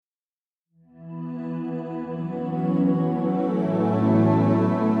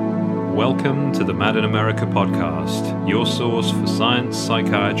welcome to the Mad in America podcast, your source for science,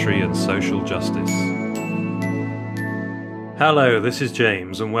 psychiatry, and social justice. Hello, this is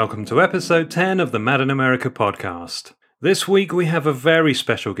James, and welcome to episode 10 of the Mad in America podcast. This week we have a very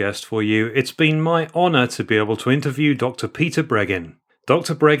special guest for you. It's been my honor to be able to interview Dr. Peter Breggin.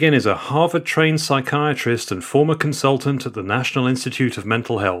 Dr. Breggin is a Harvard-trained psychiatrist and former consultant at the National Institute of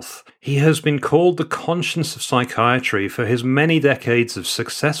Mental Health. He has been called the conscience of psychiatry for his many decades of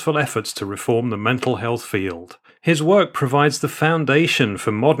successful efforts to reform the mental health field. His work provides the foundation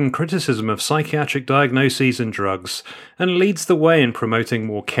for modern criticism of psychiatric diagnoses and drugs, and leads the way in promoting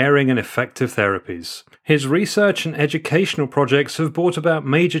more caring and effective therapies. His research and educational projects have brought about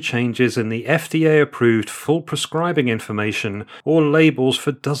major changes in the FDA-approved full prescribing information or labels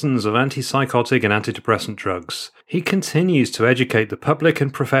for dozens of antipsychotic and antidepressant drugs. He continues to educate the public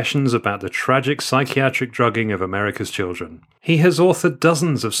and professions about the tragic psychiatric drugging of America's children. He has authored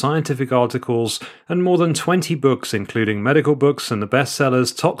dozens of scientific articles and more than 20 books, including medical books and the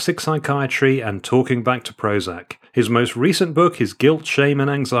bestsellers Toxic Psychiatry and Talking Back to Prozac. His most recent book is Guilt, Shame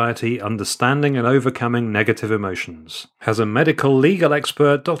and Anxiety, Understanding and Overcoming Negative Emotions. As a medical legal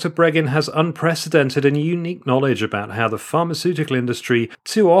expert, Dr. Breggin has unprecedented and unique knowledge about how the pharmaceutical industry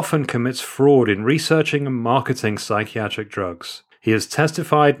too often commits fraud in researching and marketing psychiatric drugs. He has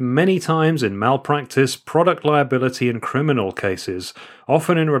testified many times in malpractice, product liability and criminal cases,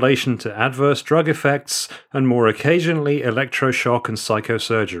 often in relation to adverse drug effects and more occasionally electroshock and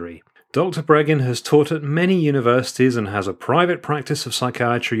psychosurgery. Dr. Breggin has taught at many universities and has a private practice of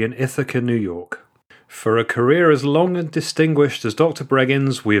psychiatry in Ithaca, New York. For a career as long and distinguished as Dr.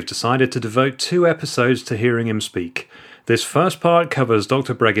 Breggin's, we have decided to devote 2 episodes to hearing him speak. This first part covers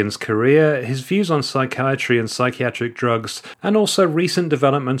Dr. Breggin's career, his views on psychiatry and psychiatric drugs, and also recent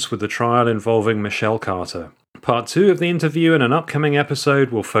developments with the trial involving Michelle Carter. Part 2 of the interview and an upcoming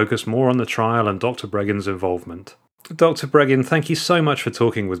episode will focus more on the trial and Dr. Breggin's involvement. Dr. Breggin, thank you so much for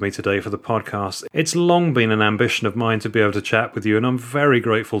talking with me today for the podcast. It's long been an ambition of mine to be able to chat with you, and I'm very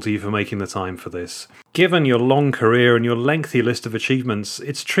grateful to you for making the time for this. Given your long career and your lengthy list of achievements,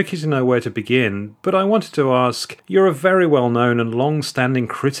 it's tricky to know where to begin, but I wanted to ask, you're a very well-known and long-standing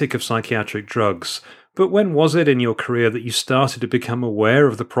critic of psychiatric drugs, but when was it in your career that you started to become aware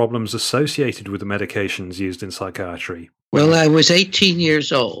of the problems associated with the medications used in psychiatry? Well, I was 18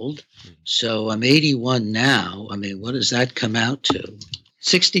 years old, so I'm 81 now. I mean, what does that come out to?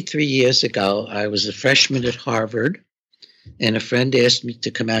 63 years ago, I was a freshman at Harvard, and a friend asked me to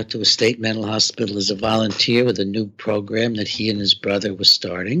come out to a state mental hospital as a volunteer with a new program that he and his brother were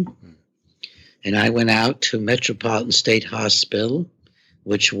starting. And I went out to Metropolitan State Hospital,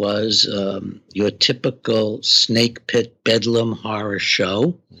 which was your typical snake pit bedlam horror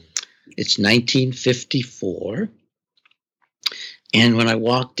show. It's 1954. And when I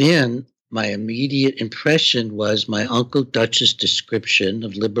walked in, my immediate impression was my Uncle Dutch's description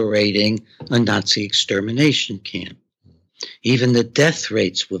of liberating a Nazi extermination camp. Even the death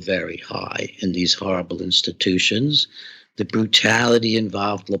rates were very high in these horrible institutions. The brutality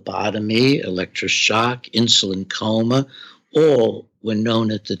involved lobotomy, electroshock, insulin coma, all were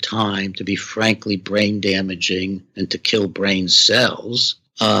known at the time to be frankly brain damaging and to kill brain cells.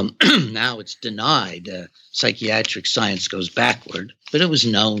 Now it's denied. Psychiatric science goes backward, but it was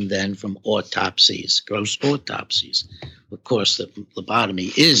known then from autopsies, gross autopsies. Of course, the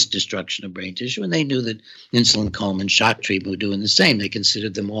lobotomy is destruction of brain tissue, and they knew that insulin coma and shock treatment were doing the same. They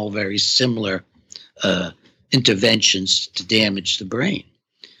considered them all very similar interventions to damage the brain.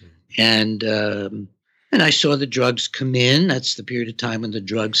 And I saw the drugs come in. That's the period of time when the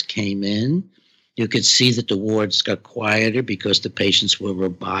drugs came in. You could see that the wards got quieter because the patients were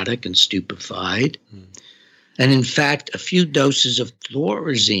robotic and stupefied. And in fact, a few doses of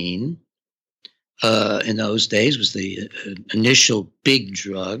Thorazine in those days was the initial big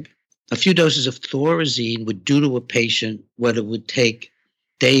drug. A few doses of Thorazine would do to a patient what it would take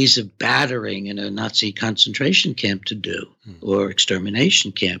days of battering in a Nazi concentration camp to do, or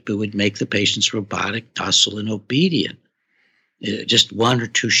extermination camp. It would make the patients robotic, docile, and obedient. Just 1 or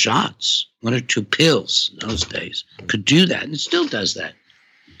 2 shots, 1 or 2 pills in those days could do that, and it still does that.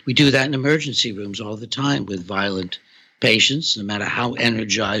 We do that in emergency rooms all the time with violent patients, no matter how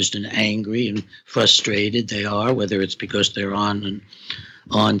energized and angry and frustrated they are, whether it's because they're on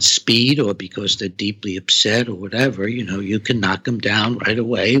speed or because they're deeply upset or whatever. You can knock them down right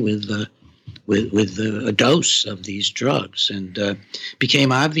away with a dose of these drugs. And it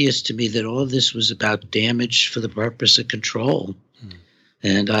became obvious to me that all this was about damage for the purpose of control.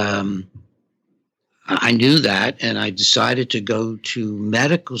 And I knew that, and I decided to go to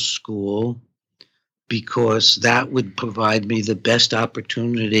medical school because that would provide me the best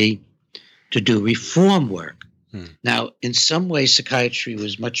opportunity to do reform work. Now, in some ways, psychiatry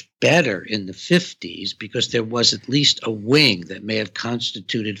was much better in the 50s because there was at least a wing that may have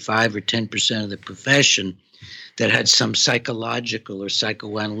constituted 5 or 10% of the profession that had some psychological or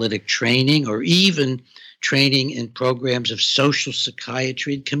psychoanalytic training, or even training in programs of social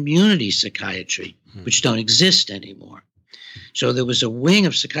psychiatry and community psychiatry, which don't exist anymore. So there was a wing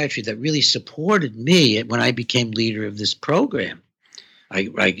of psychiatry that really supported me when I became leader of this program.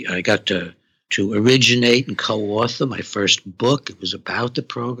 I got to originate and co-author my first book. It was about the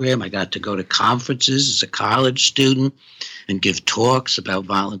program. I got to go to conferences as a college student and give talks about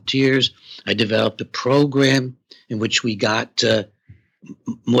volunteers. I developed a program in which we got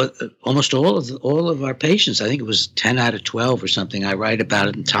almost all of our patients. I think it was 10 out of 12 or something. I write about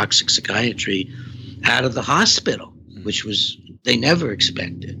it in Toxic Psychiatry, out of the hospital, which was they never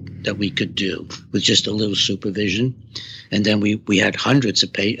expected that we could do with just a little supervision. And then we had hundreds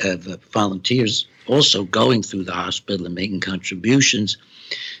of volunteers also going through the hospital and making contributions.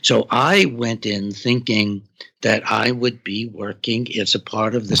 So I went in thinking that I would be working as a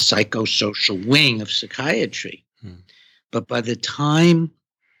part of the psychosocial wing of psychiatry. But by the time,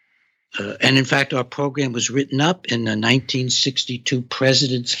 and in fact, our program was written up in the 1962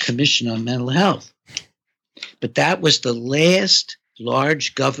 President's Commission on Mental Health. But that was the last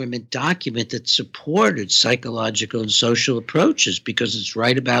large government document that supported psychological and social approaches, because it's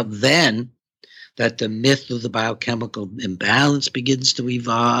right about then that the myth of the biochemical imbalance begins to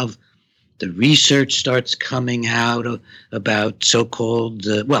evolve. The research starts coming out about so-called,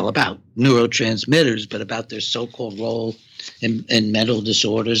 about neurotransmitters, but about their so-called role in mental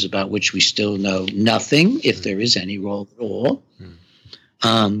disorders, about which we still know nothing, if there is any role at all.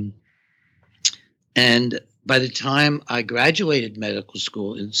 And by the time I graduated medical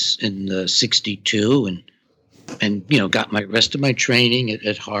school in 62 and got my rest of my training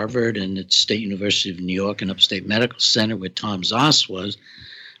at Harvard and at State University of New York and Upstate Medical Center, where Tom Zoss was,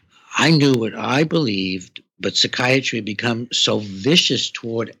 I knew what I believed, but psychiatry had become so vicious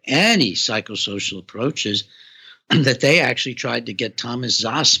toward any psychosocial approaches that they actually tried to get Thomas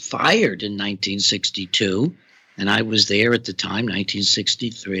Zoss fired in 1962. And I was there at the time,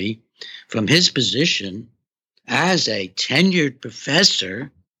 1963, from his position as a tenured professor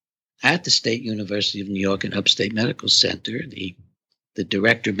at the State University of New York and Upstate Medical Center. The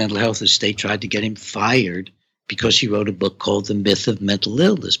director of mental health of the state tried to get him fired because he wrote a book called The Myth of Mental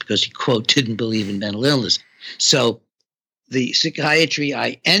Illness, because he, quote, didn't believe in mental illness. So the psychiatry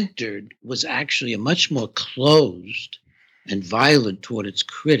I entered was actually a much more closed and violent toward its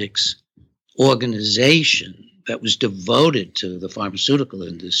critics organization that was devoted to the pharmaceutical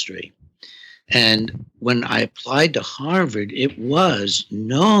industry. And when I applied to Harvard, it was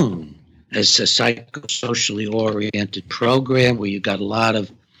known as a psychosocially oriented program where you got a lot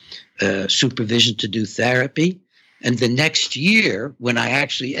of supervision to do therapy. And the next year, when I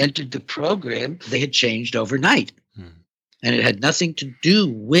actually entered the program, they had changed overnight. And it had nothing to do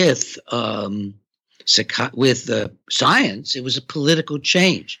with science. It was a political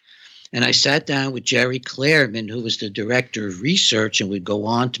change. And I sat down with Jerry Clairman, who was the director of research and would go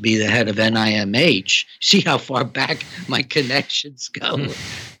on to be the head of NIMH. See how far back my connections go.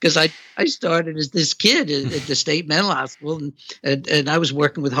 Because I started as this kid at the State Mental Hospital, and I was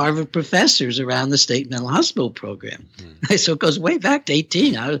working with Harvard professors around the State Mental Hospital program. So it goes way back to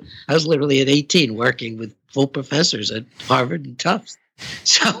 18. I was literally at 18 working with full professors at Harvard and Tufts.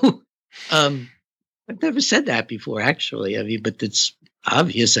 So I've never said that before, actually. I mean, but it's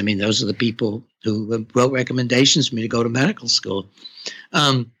obvious. I mean, those are the people who wrote recommendations for me to go to medical school.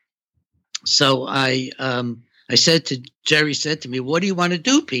 So Jerry said to me, "What do you want to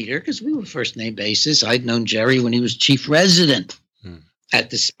do, Peter?" Because we were first name basis. I'd known Jerry when he was chief resident at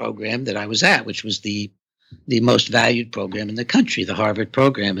this program that I was at, which was the most valued program in the country, the Harvard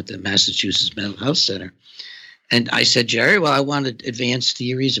program at the Massachusetts Mental Health Center. And I said, "Jerry, well, I want to advance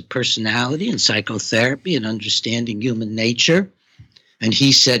theories of personality and psychotherapy and understanding human nature." And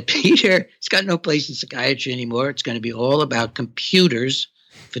he said, "Peter, it's got no place in psychiatry anymore. It's going to be all about computers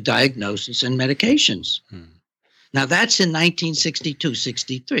for diagnosis and medications." Now, that's in 1962,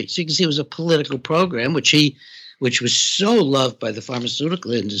 63. So you can see it was a political program, which was so loved by the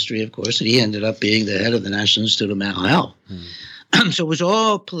pharmaceutical industry, of course, that he ended up being the head of the National Institute of Mental Health. So it was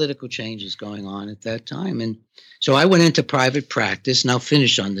all political changes going on at that time. And so I went into private practice, and I'll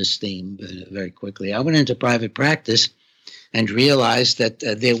finish on this theme very quickly. I went into private practice and realized that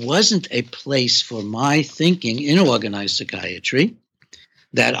there wasn't a place for my thinking in organized psychiatry,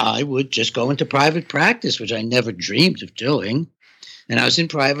 that I would just go into private practice, which I never dreamed of doing. And I was in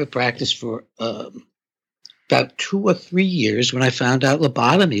private practice for about 2 or 3 years when I found out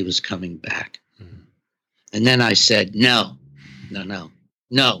lobotomy was coming back. Mm-hmm. And then I said, no.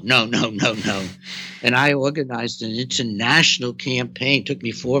 And I organized an international campaign. It took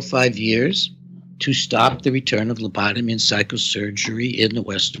me 4 or 5 years to stop the return of lobotomy and psychosurgery in the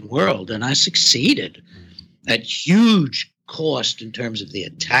Western world. And I succeeded at huge cost in terms of the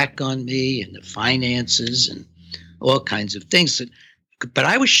attack on me and the finances and all kinds of things. But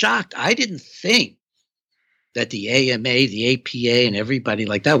I was shocked. I didn't think that the AMA, the APA, and everybody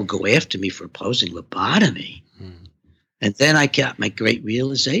like that would go after me for opposing lobotomy. And then I got my great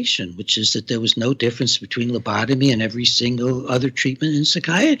realization, which is that there was no difference between lobotomy and every single other treatment in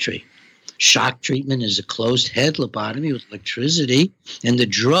psychiatry. Shock treatment is a closed head lobotomy with electricity, and the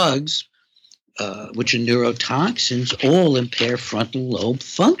drugs, which are neurotoxins, all impair frontal lobe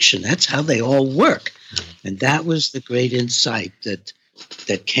function. That's how they all work. And that was the great insight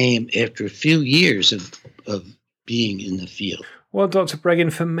that came after a few years of being in the field. Well, Dr.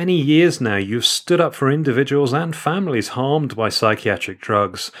 Breggin, for many years now, you've stood up for individuals and families harmed by psychiatric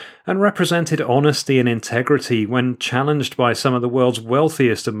drugs and represented honesty and integrity when challenged by some of the world's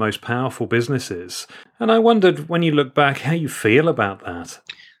wealthiest and most powerful businesses. And I wondered, when you look back, how you feel about that.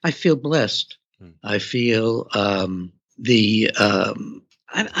 I feel blessed. I feel I'm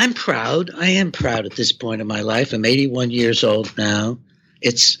proud. I am proud at this point in my life. I'm 81 years old now.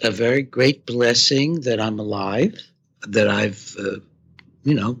 It's a very great blessing that I'm alive, that I've,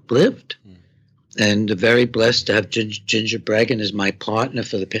 lived. And very blessed to have Ginger Breggin as my partner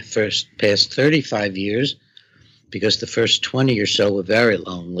for the past 35 years, because the first 20 or so were very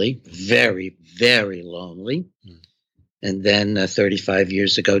lonely, very, very lonely. And then 35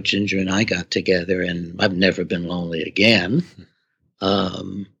 years ago, Ginger and I got together, and I've never been lonely again.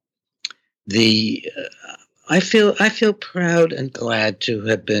 I feel proud and glad to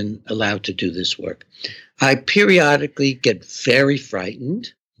have been allowed to do this work. I periodically get very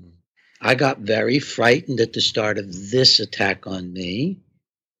frightened. I got very frightened at the start of this attack on me,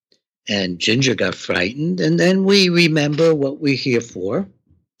 and Ginger got frightened. And then we remember what we're here for,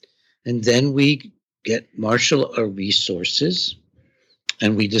 and then we marshal our resources,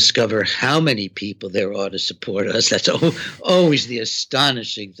 and we discover how many people there are to support us. That's always the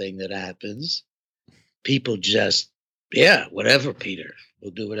astonishing thing that happens. People just, whatever, Peter, we'll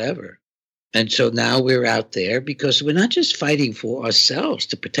do whatever. And so now we're out there because we're not just fighting for ourselves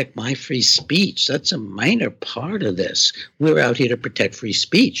to protect my free speech. That's a minor part of this. We're out here to protect free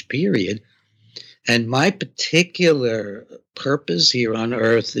speech, period. And my particular purpose here on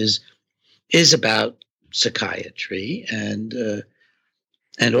Earth is about psychiatry and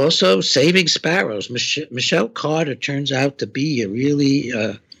also saving sparrows. Michelle Carter turns out to be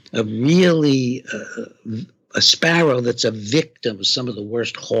a sparrow that's a victim of some of the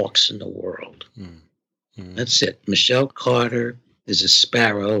worst hawks in the world. That's it. Michelle Carter is a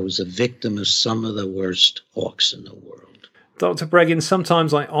sparrow who's a victim of some of the worst hawks in the world. Dr. Breggin,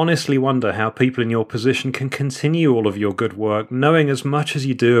 sometimes I honestly wonder how people in your position can continue all of your good work, knowing as much as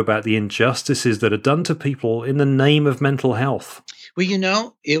you do about the injustices that are done to people in the name of mental health.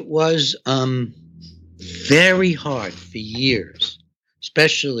 Well, it was very hard for years,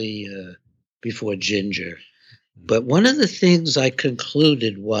 especially before Ginger. But one of the things I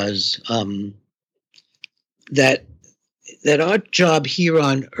concluded was that our job here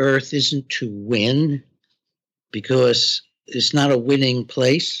on Earth isn't to win, because it's not a winning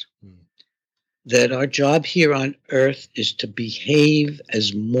place. That our job here on Earth is to behave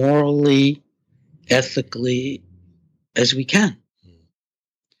as morally, ethically as we can.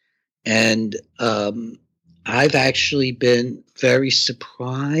 And I've actually been very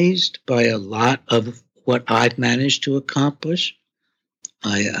surprised by a lot of what I've managed to accomplish.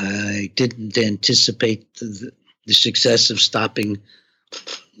 I didn't anticipate the success of stopping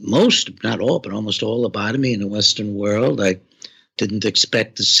most, not all, but almost all lobotomy in the Western world. I didn't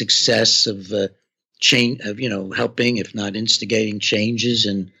expect the success of helping, if not instigating, changes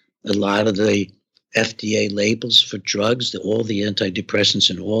in a lot of the FDA labels for drugs. All the antidepressants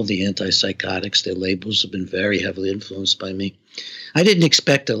and all the antipsychotics, their labels have been very heavily influenced by me. I didn't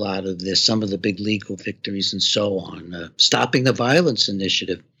expect a lot of this, some of the big legal victories and so on. Stopping the Violence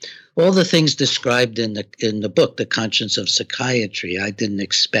Initiative, all the things described in the book, The Conscience of Psychiatry. I didn't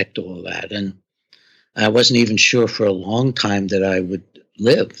expect all that, and I wasn't even sure for a long time that I would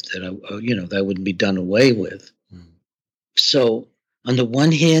live, that wouldn't be done away with. So on the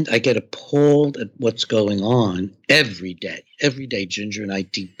one hand, I get appalled at what's going on every day. Every day, Ginger and I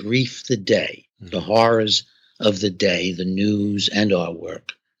debrief the day, the horrors of the day, the news and our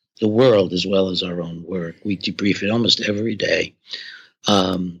work, the world as well as our own work. We debrief it almost every day.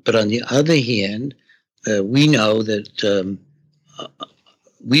 But on the other hand, we know that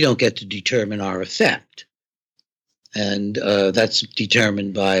we don't get to determine our effect. And that's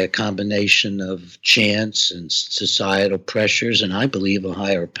determined by a combination of chance and societal pressures, and I believe a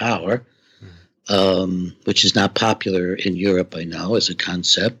higher power, which is not popular in Europe, I know, as a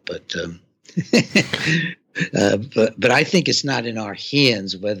concept, but but I think it's not in our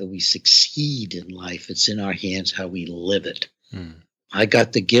hands whether we succeed in life. It's in our hands how we live it. I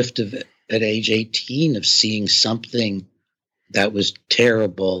got the gift of, at age 18, of seeing something that was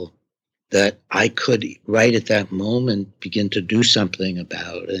terrible that I could, right at that moment, begin to do something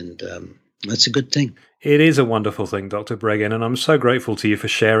about. And that's a good thing. It is a wonderful thing, Dr. Breggin, and I'm so grateful to you for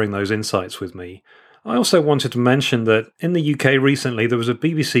sharing those insights with me. I also wanted to mention that in the UK recently there was a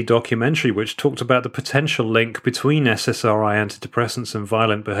BBC documentary which talked about the potential link between SSRI antidepressants and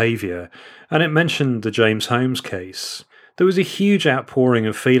violent behaviour, and it mentioned the James Holmes case. There was a huge outpouring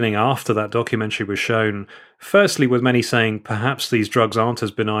of feeling after that documentary was shown, firstly with many saying perhaps these drugs aren't as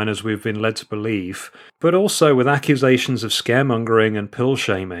benign as we've been led to believe, but also with accusations of scaremongering and pill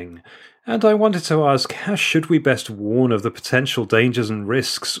shaming. And I wanted to ask, how should we best warn of the potential dangers and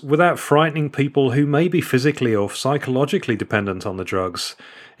risks without frightening people who may be physically or psychologically dependent on the drugs?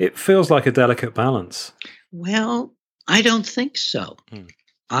 It feels like a delicate balance. Well, I don't think so.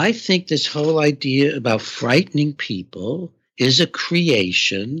 I think this whole idea about frightening people is a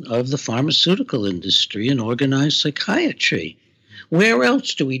creation of the pharmaceutical industry and organized psychiatry. Where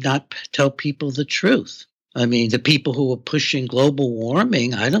else do we not tell people the truth? I mean, the people who are pushing global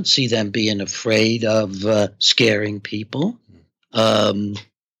warming, I don't see them being afraid of scaring people. No,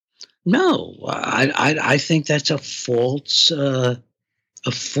 I think that's a false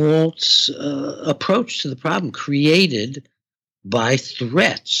approach to the problem created by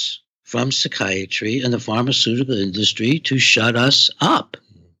threats from psychiatry and the pharmaceutical industry to shut us up.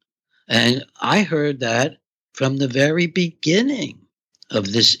 And I heard that from the very beginning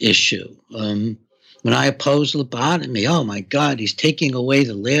of this issue. When I opposed lobotomy, oh my God, he's taking away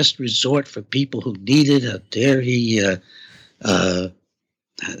the last resort for people who need it. How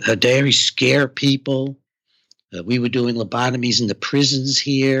dare he scare people? We were doing lobotomies in the prisons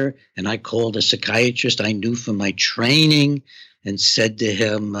here, and I called a psychiatrist I knew from my training and said to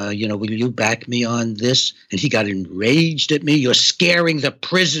him, will you back me on this? And he got enraged at me. You're scaring the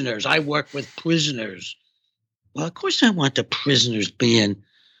prisoners. I work with prisoners. Well, of course I want the prisoners being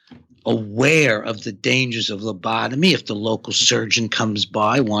aware of the dangers of lobotomy. If the local surgeon comes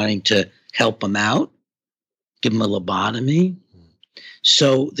by wanting to help them out, give them a lobotomy.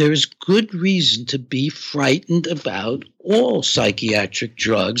 So there's good reason to be frightened about all psychiatric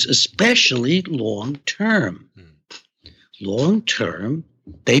drugs, especially long-term. Long-term,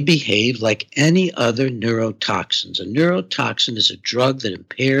 they behave like any other neurotoxins. A neurotoxin is a drug that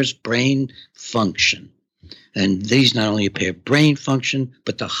impairs brain function. And these not only impair brain function,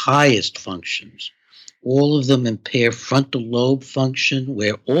 but the highest functions. All of them impair frontal lobe function,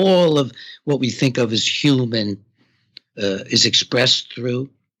 where all of what we think of as human is expressed through.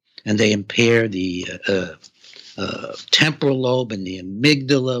 And they impair the temporal lobe and the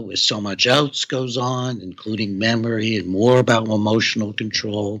amygdala, where so much else goes on, including memory and more about emotional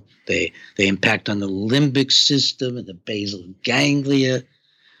control. They impact on the limbic system and the basal ganglia,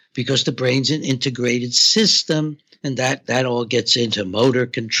 because the brain's an integrated system, and that all gets into motor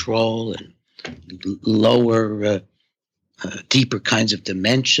control and lower, deeper kinds of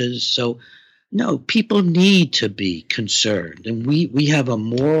dementias. So, no, people need to be concerned, and we have a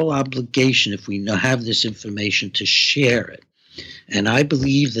moral obligation, if we have this information, to share it. And I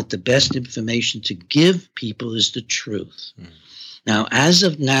believe that the best information to give people is the truth. Now, as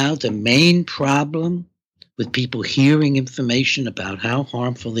of now, the main problem with people hearing information about how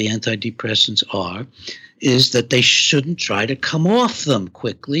harmful the antidepressants are is that they shouldn't try to come off them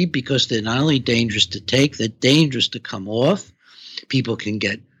quickly, because they're not only dangerous to take, they're dangerous to come off. People can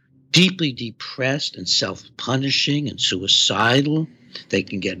get deeply depressed and self-punishing and suicidal. They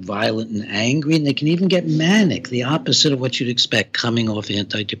can get violent and angry, and they can even get manic, the opposite of what you'd expect coming off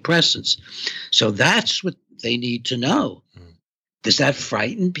antidepressants. So that's what they need to know. Does that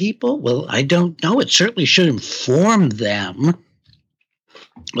frighten people? Well, I don't know. It certainly should inform them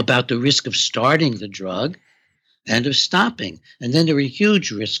about the risk of starting the drug and of stopping. And then there are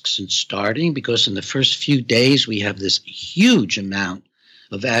huge risks in starting, because in the first few days we have this huge amount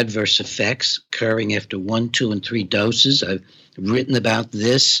of adverse effects occurring after 1, 2, and 3 doses. I've written about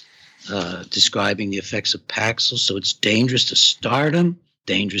this, describing the effects of Paxil. So it's dangerous to start them,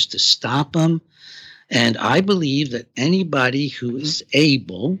 dangerous to stop them. And I believe that anybody who is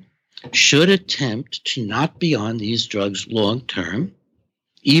able should attempt to not be on these drugs long term,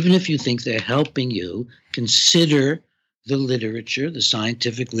 Even if you think they're helping you, consider the literature, the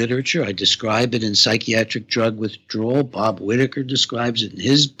scientific literature. I describe it in Psychiatric Drug Withdrawal. Bob Whitaker describes it in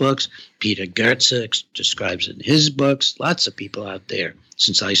his books. Peter Goetze describes it in his books. Lots of people out there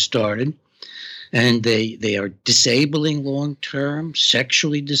since I started. And they are disabling long-term,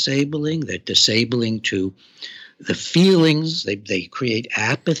 sexually disabling. They're disabling to the feelings. They create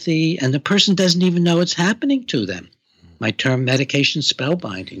apathy, and the person doesn't even know it's happening to them. My term, medication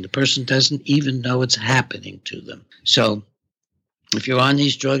spellbinding. The person doesn't even know it's happening to them. So if you're on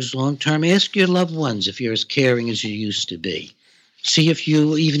these drugs long-term, ask your loved ones if you're as caring as you used to be. See if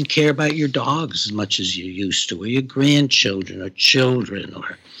you even care about your dogs as much as you used to, or your grandchildren or children,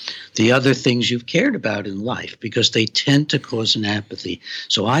 or the other things you've cared about in life, because they tend to cause an apathy.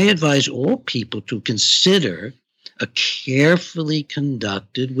 So I advise all people to consider a carefully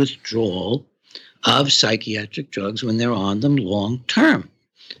conducted withdrawal of psychiatric drugs when they're on them long term,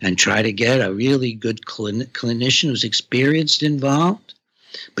 and try to get a really good clinician who's experienced involved.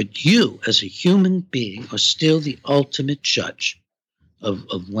 But you, as a human being, are still the ultimate judge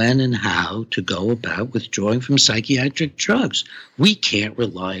of when and how to go about withdrawing from psychiatric drugs. We can't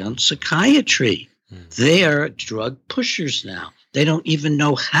rely on psychiatry. They are drug pushers now. They don't even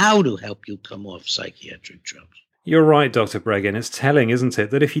know how to help you come off psychiatric drugs. You're right, Dr. Breggin. It's telling, isn't it,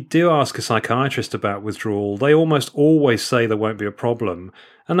 that if you do ask a psychiatrist about withdrawal, they almost always say there won't be a problem.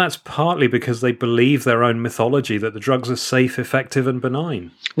 And that's partly because they believe their own mythology that the drugs are safe, effective, and benign.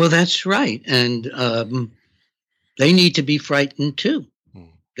 Well, that's right. And they need to be frightened too.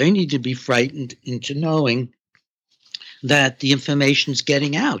 They need to be frightened into knowing that the information's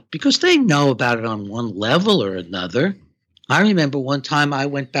getting out, because they know about it on one level or another. I remember one time I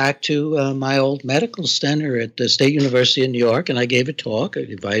went back to my old medical center at the State University of New York, and I gave a talk. It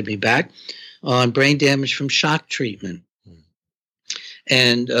invited me back on brain damage from shock treatment.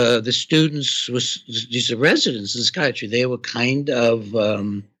 And the students, these are residents in psychiatry, they were kind of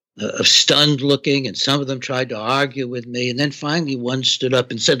stunned looking, and some of them tried to argue with me. And then finally one stood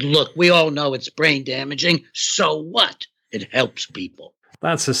up and said, "Look, we all know it's brain damaging. So what? It helps people."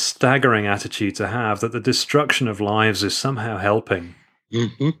 That's a staggering attitude to have, that the destruction of lives is somehow helping.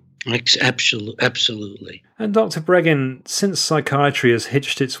 Mm-hmm. Absolutely. And Dr. Breggin, since psychiatry has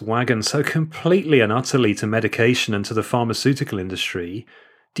hitched its wagon so completely and utterly to medication and to the pharmaceutical industry,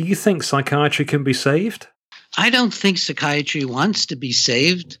 do you think psychiatry can be saved? I don't think psychiatry wants to be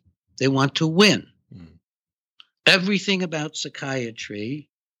saved. They want to win. Everything about psychiatry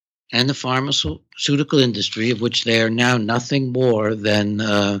and the pharmaceutical industry, of which they are now nothing more than,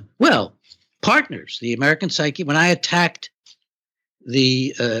 partners. The American Psyche, when I attacked in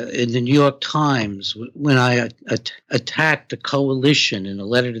the New York Times, when I attacked the coalition in a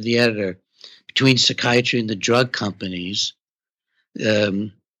letter to the editor between psychiatry and the drug companies,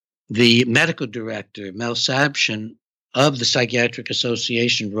 the medical director, Mel Sabshin, of the Psychiatric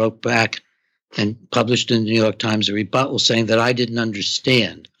Association, wrote back and published in the New York Times a rebuttal saying that I didn't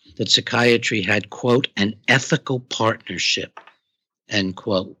understand that psychiatry had, quote, an ethical partnership, end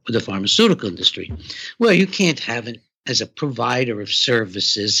quote, with the pharmaceutical industry. Well, you can't have as a provider of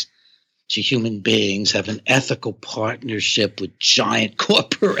services to human beings, have an ethical partnership with giant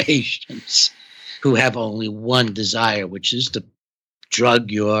corporations who have only one desire, which is to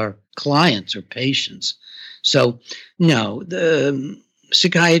drug your clients or patients. So, no, the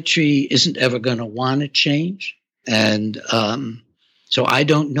psychiatry isn't ever going to want to change. And so I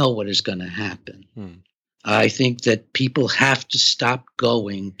don't know what is going to happen. I think that people have to stop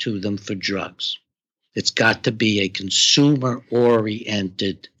going to them for drugs. It's got to be a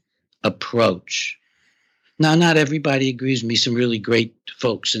consumer-oriented approach. Now, not everybody agrees with me. Some really great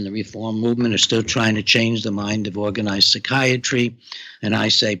folks in the reform movement are still trying to change the mind of organized psychiatry. And I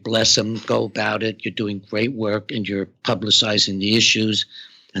say, bless them, go about it. You're doing great work, and you're publicizing the issues,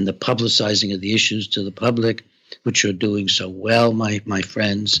 and the publicizing of the issues to the public, which you're doing so well, my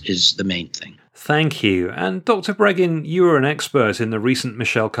friends, is the main thing. Thank you. And Dr. Breggin, you were an expert in the recent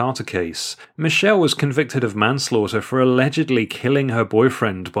Michelle Carter case. Michelle was convicted of manslaughter for allegedly killing her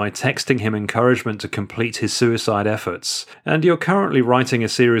boyfriend by texting him encouragement to complete his suicide efforts. And you're currently writing a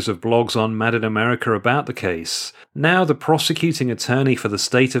series of blogs on Mad in America about the case. Now the prosecuting attorney for the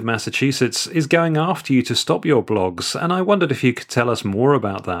state of Massachusetts is going after you to stop your blogs, and I wondered if you could tell us more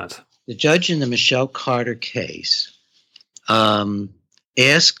about that. The judge in the Michelle Carter case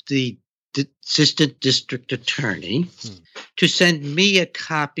asked the assistant district attorney to send me a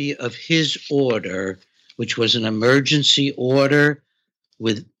copy of his order, which was an emergency order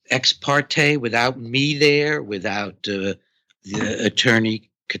with ex parte, without me there, without the attorney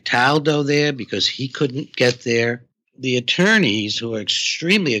Cataldo there, because he couldn't get there. the attorneys, who are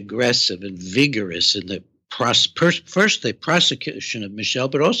extremely aggressive and vigorous in the first the prosecution of Michelle,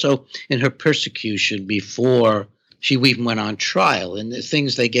 but also in her persecution before she even went on trial, and the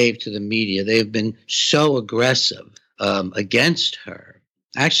things they gave to the media, they have been so aggressive against her.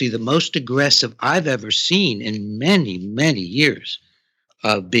 Actually, the most aggressive I've ever seen in many, many years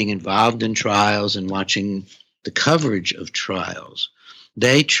of being involved in trials and watching the coverage of trials.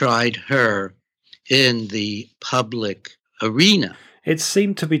 They tried her in the public arena. It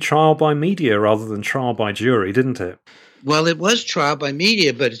seemed to be trial by media rather than trial by jury, didn't it? Well, it was trial by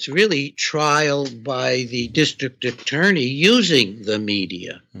media, but it's really trial by the district attorney using the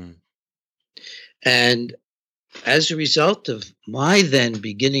media. And as a result of my then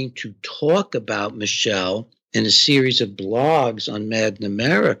beginning to talk about Michelle in a series of blogs on Mad in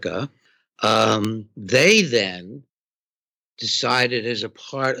America, they then decided, as a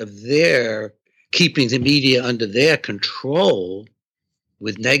part of their keeping the media under their control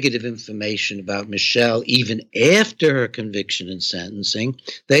with negative information about Michelle, even after her conviction and sentencing,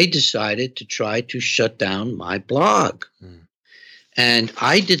 they decided to try to shut down my blog. And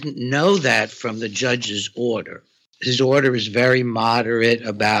I didn't know that from the judge's order. His order is very moderate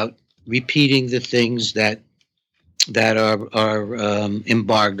about repeating the things that are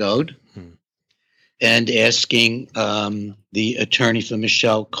embargoed, and asking the attorney for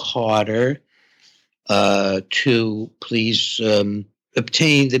Michelle Carter to please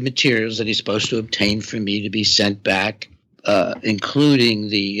obtain the materials that he's supposed to obtain for me to be sent back, including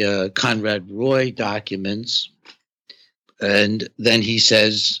the Conrad Roy documents. And then he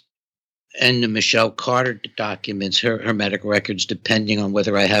says, and the Michelle Carter documents, her medical records, depending on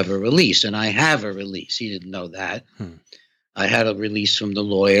whether I have a release. And I have a release. He didn't know that. I had a release from the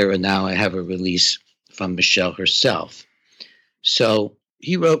lawyer, and now I have a release from Michelle herself. So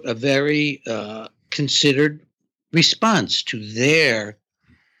he wrote a very considered response to their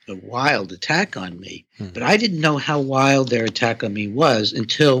wild attack on me. But I didn't know how wild their attack on me was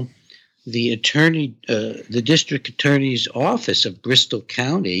until the district attorney's office of Bristol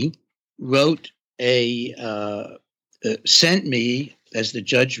County wrote sent me, as the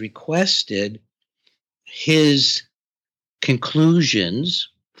judge requested, his conclusions.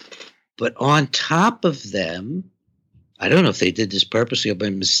 But on top of them, I don't know if they did this purposely or by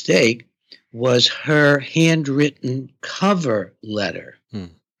mistake, was her handwritten cover letter.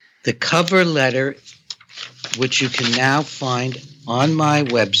 The cover letter, which you can now find on my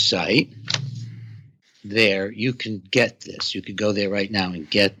website, there, you can get this. You could go there right now and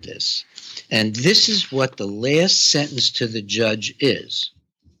get this. And this is what the last sentence to the judge is.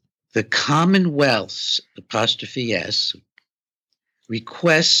 The Commonwealth's, apostrophe S,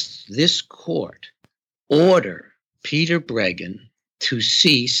 requests this court order Peter Breggin to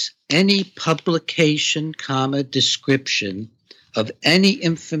cease any publication, description of any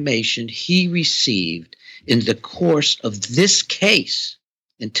information he received in the course of this case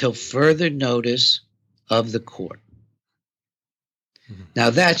until further notice of the court. Now,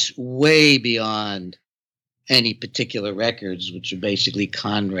 that's way beyond any particular records, which are basically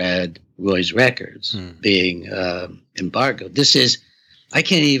Conrad Roy's records being embargoed. This is, I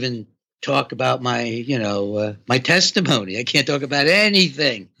can't even talk about my testimony. I can't talk about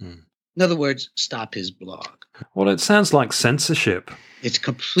anything. In other words, stop his blog. Well, it sounds like censorship. It's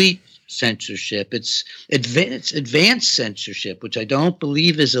complete censorship. It's advanced censorship, which I don't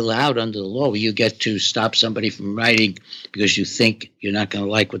believe is allowed under the law, where you get to stop somebody from writing because you think you're not going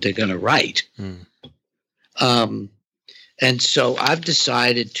to like what they're going to write. And so I've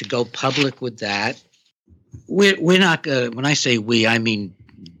decided to go public with that. We're not going to, when I say we, I mean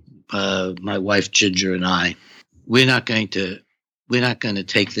my wife Ginger and I. We're not going to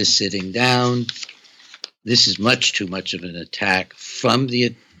take this sitting down. This is much too much of an attack from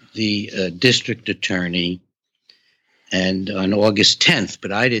the district attorney, and on August 10th,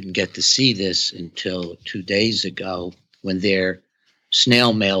 but I didn't get to see this until 2 days ago when their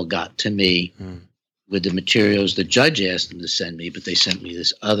snail mail got to me with the materials the judge asked them to send me, but they sent me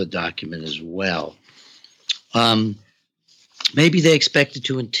this other document as well. Maybe they expected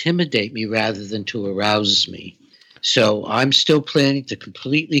to intimidate me rather than to arouse me. So I'm still planning to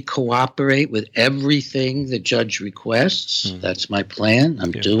completely cooperate with everything the judge requests. That's my plan.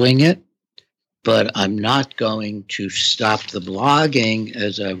 I'm doing it. But I'm not going to stop the blogging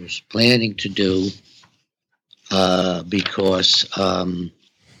as I was planning to do because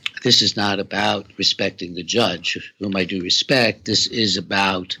this is not about respecting the judge, whom I do respect. This is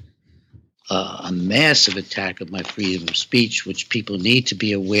about a massive attack of my freedom of speech, which people need to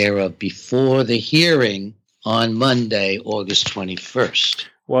be aware of before the hearing on Monday, August 21st.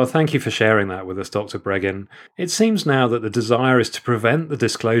 Well, thank you for sharing that with us, Dr. Breggin. It seems now that the desire is to prevent the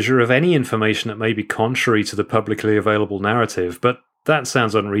disclosure of any information that may be contrary to the publicly available narrative, but that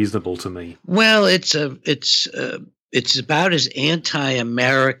sounds unreasonable to me. Well, it's about as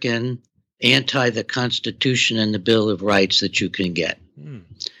anti-American, anti the Constitution and the Bill of Rights that you can get.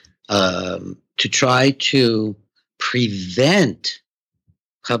 To try to prevent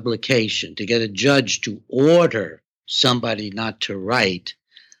publication, to get a judge to order somebody not to write,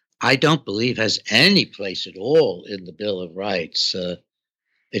 I don't believe has any place at all in the Bill of Rights.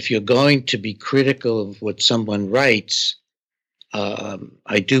 If you're going to be critical of what someone writes,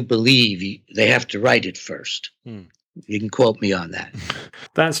 I do believe they have to write it first. You can quote me on that.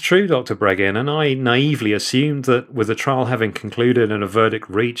 That's true, Dr. Breggin, and I naively assumed that with the trial having concluded and a verdict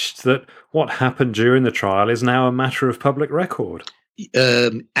reached, that what happened during the trial is now a matter of public record.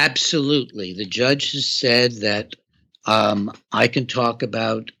 Absolutely. The judge has said that I can talk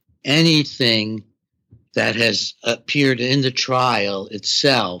about anything that has appeared in the trial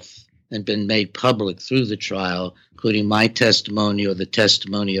itself and been made public through the trial, including my testimony or the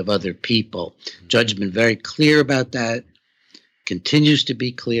testimony of other people. Judge has been very clear about that, continues to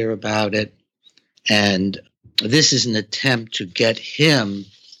be clear about it, and this is an attempt to get him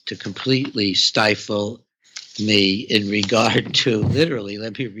to completely stifle me in regard to, literally,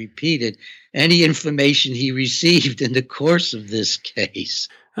 let me repeat it, any information he received in the course of this case.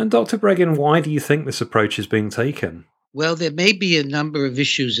 And Dr. Breggin, why do you think this approach is being taken? Well, there may be a number of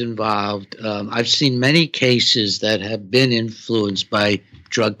issues involved. I've seen many cases that have been influenced by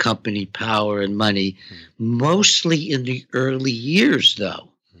drug company power and money, mostly in the early years, though,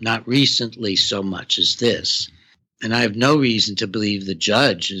 not recently so much as this. And I have no reason to believe the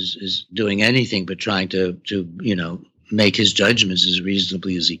judge is doing anything but trying to make his judgments as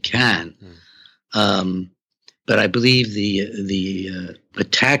reasonably as he can. But I believe the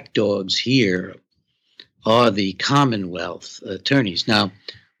attack dogs here are the Commonwealth attorneys. Now,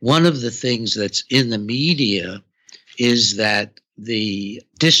 one of the things that's in the media is that the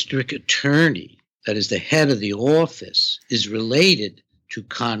district attorney, that is the head of the office, is related to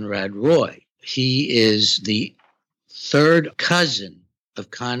Conrad Roy. He is the third cousin of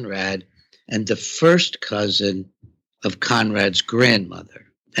Conrad and the first cousin of Conrad's grandmother.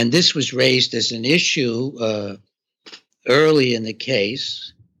 And this was raised as an issue early in the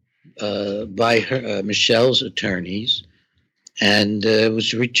case by Michelle's attorneys, and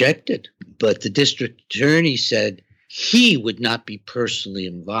was rejected. But the district attorney said he would not be personally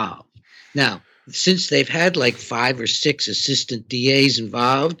involved. Now, since they've had like 5 or 6 assistant DAs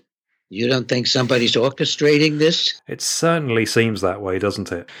involved, you don't think somebody's orchestrating this? It certainly seems that way,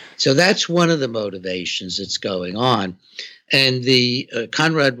 doesn't it? So that's one of the motivations that's going on. And the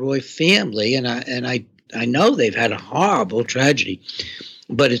Conrad Roy family, and I know they've had a horrible tragedy,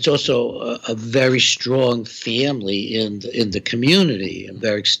 but it's also a very strong family in the community, and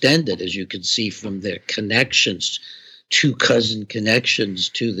very extended, as you can see from their connections, 2 cousin connections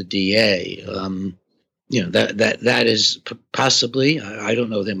to the DA. That is possibly, I don't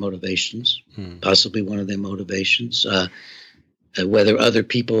know their motivations, possibly one of their motivations. Whether other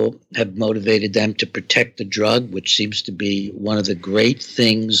people have motivated them to protect the drug, which seems to be one of the great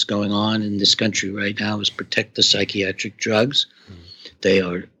things going on in this country right now, is protect the psychiatric drugs. They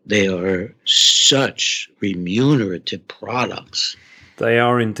are such remunerative products. They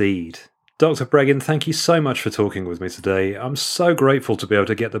are indeed. Dr. Breggin, thank you so much for talking with me today. I'm so grateful to be able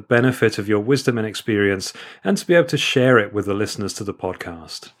to get the benefit of your wisdom and experience and to be able to share it with the listeners to the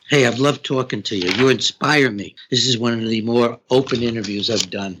podcast. Hey, I've loved talking to you. You inspire me. This is one of the more open interviews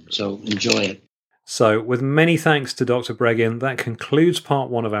I've done, so enjoy it. So, with many thanks to Dr. Breggin, that concludes part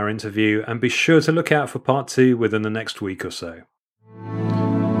 1 of our interview, and be sure to look out for part 2 within the next week or so.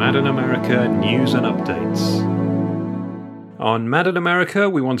 Mad in America News and Updates. On Mad in America,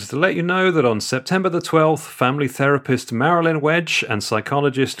 we wanted to let you know that on September the 12th, family therapist Marilyn Wedge and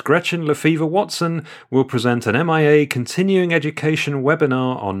psychologist Gretchen Lefevre-Watson will present an MIA continuing education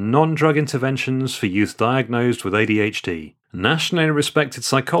webinar on non-drug interventions for youth diagnosed with ADHD. Nationally respected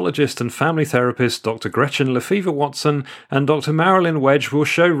psychologist and family therapist Dr. Gretchen Lefevre-Watson and Dr. Marilyn Wedge will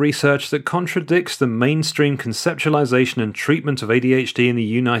show research that contradicts the mainstream conceptualization and treatment of ADHD in the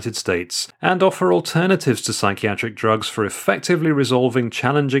United States, and offer alternatives to psychiatric drugs for effectively resolving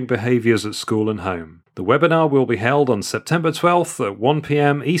challenging behaviors at school and home. The webinar will be held on September 12th at 1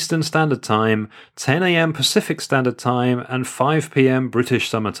 p.m. Eastern Standard Time, 10 a.m. Pacific Standard Time, and 5 p.m. British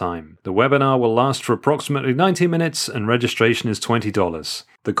Summer Time. The webinar will last for approximately 90 minutes and registration is $20.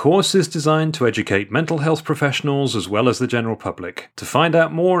 The course is designed to educate mental health professionals as well as the general public. To find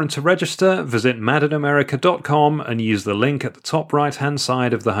out more and to register, visit madinamerica.com and use the link at the top right-hand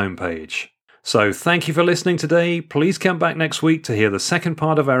side of the homepage. So thank you for listening today. Please come back next week to hear the second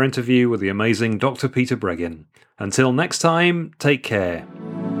part of our interview with the amazing Dr. Peter Breggin. Until next time, take care.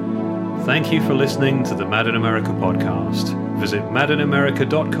 Thank you for listening to the Mad in America podcast. Visit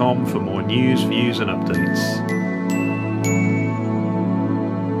madinamerica.com for more news, views and updates.